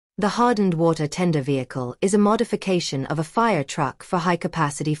The Hardened Water Tender Vehicle is a modification of a fire truck for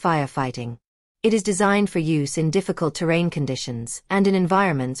high-capacity firefighting. It is designed for use in difficult terrain conditions and in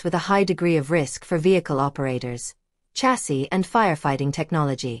environments with a high degree of risk for vehicle operators, chassis and firefighting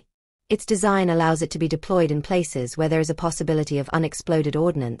technology. Its design allows it to be deployed in places where there is a possibility of unexploded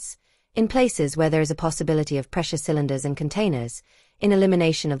ordnance, in places where there is a possibility of pressure cylinders and containers, in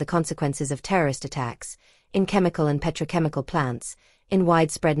elimination of the consequences of terrorist attacks, in chemical and petrochemical plants, in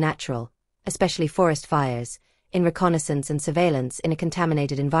widespread natural, especially forest fires, in reconnaissance and surveillance in a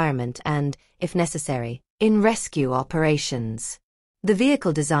contaminated environment and, if necessary, in rescue operations. The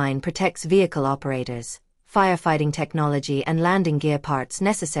vehicle design protects vehicle operators, firefighting technology and landing gear parts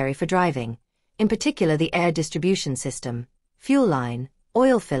necessary for driving, in particular the air distribution system, fuel line,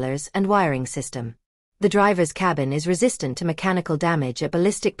 oil fillers and wiring system. The driver's cabin is resistant to mechanical damage at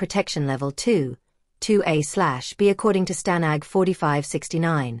ballistic protection level 2A/B according to STANAG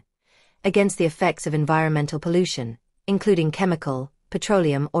 4569, against the effects of environmental pollution, including chemical,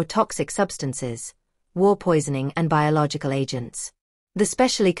 petroleum or toxic substances, war poisoning and biological agents. The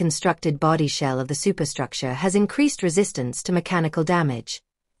specially constructed body shell of the superstructure has increased resistance to mechanical damage,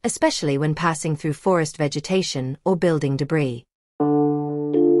 especially when passing through forest vegetation or building debris.